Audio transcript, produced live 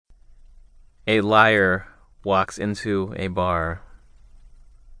A liar walks into a bar.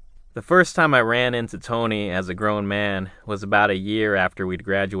 The first time I ran into Tony as a grown man was about a year after we'd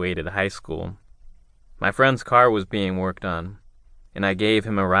graduated high school. My friend's car was being worked on, and I gave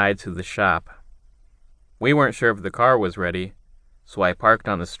him a ride to the shop. We weren't sure if the car was ready, so I parked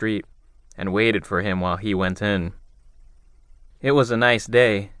on the street and waited for him while he went in. It was a nice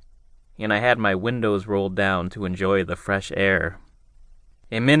day, and I had my windows rolled down to enjoy the fresh air.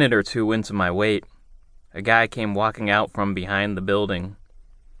 A minute or two into my wait, a guy came walking out from behind the building.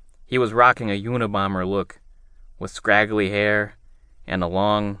 He was rocking a Unabomber look, with scraggly hair and a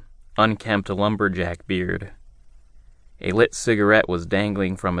long, unkempt lumberjack beard. A lit cigarette was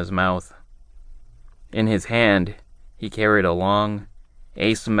dangling from his mouth. In his hand, he carried a long,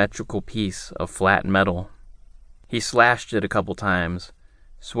 asymmetrical piece of flat metal. He slashed it a couple times,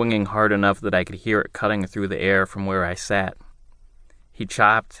 swinging hard enough that I could hear it cutting through the air from where I sat. He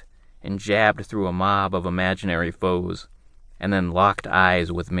chopped and jabbed through a mob of imaginary foes, and then locked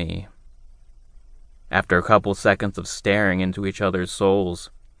eyes with me. After a couple seconds of staring into each other's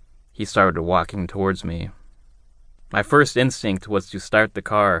souls, he started walking towards me. My first instinct was to start the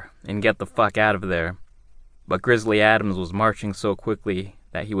car and get the fuck out of there, but Grizzly Adams was marching so quickly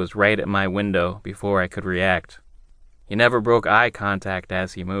that he was right at my window before I could react. He never broke eye contact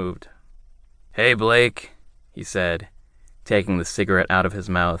as he moved. "Hey, Blake," he said, taking the cigarette out of his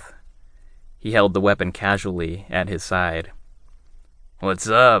mouth. He held the weapon casually at his side. "What's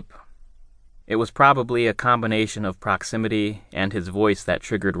up?" It was probably a combination of proximity and his voice that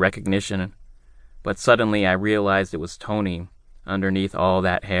triggered recognition, but suddenly I realized it was Tony underneath all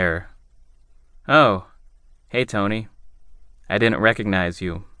that hair. "Oh, hey, Tony. I didn't recognize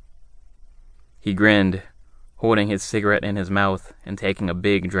you." He grinned, holding his cigarette in his mouth and taking a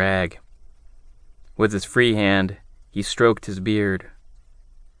big drag. With his free hand, he stroked his beard.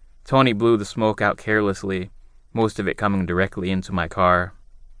 Tony blew the smoke out carelessly, most of it coming directly into my car.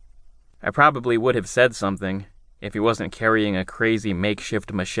 I probably would have said something if he wasn't carrying a crazy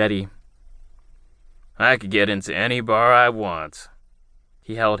makeshift machete. "I could get into any bar I want."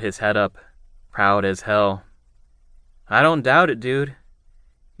 He held his head up, proud as hell. "I don't doubt it, dude.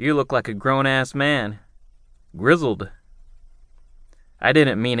 You look like a grown-ass man. Grizzled." I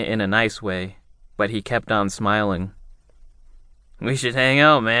didn't mean it in a nice way, but he kept on smiling. "We should hang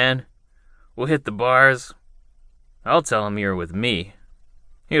out, man. We'll hit the bars. I'll tell him you're with me.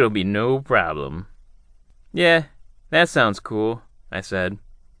 It'll be no problem." "Yeah, that sounds cool," I said.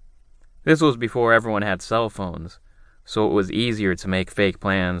 This was before everyone had cell phones, so it was easier to make fake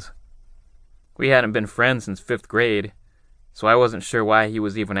plans. We hadn't been friends since 5th grade, so I wasn't sure why he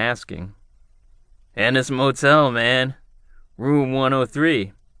was even asking. "Ennis Motel, man. Room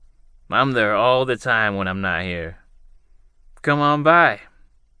 103. I'm there all the time when I'm not here. Come on by."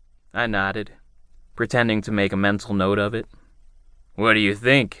 I nodded, pretending to make a mental note of it. "What do you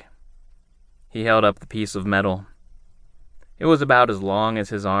think?" He held up the piece of metal. It was about as long as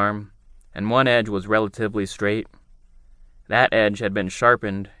his arm, and one edge was relatively straight. That edge had been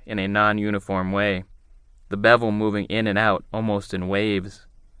sharpened in a non-uniform way, the bevel moving in and out almost in waves.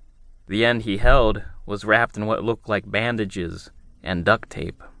 The end he held was wrapped in what looked like bandages and duct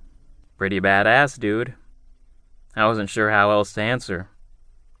tape. Pretty badass, dude. I wasn't sure how else to answer.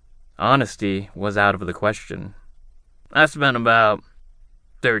 Honesty was out of the question. "I spent about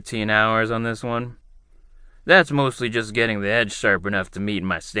 13 hours on this one. That's mostly just getting the edge sharp enough to meet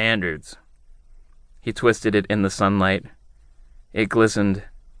my standards." He twisted it in the sunlight. It glistened,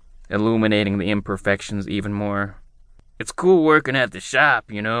 illuminating the imperfections even more. "It's cool working at the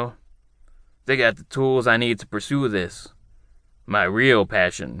shop, you know. They got the tools I need to pursue this. My real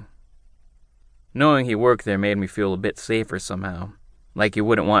passion." Knowing he worked there made me feel a bit safer somehow, like he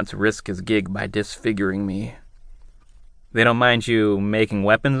wouldn't want to risk his gig by disfiguring me. "They don't mind you making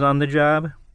weapons on the job?"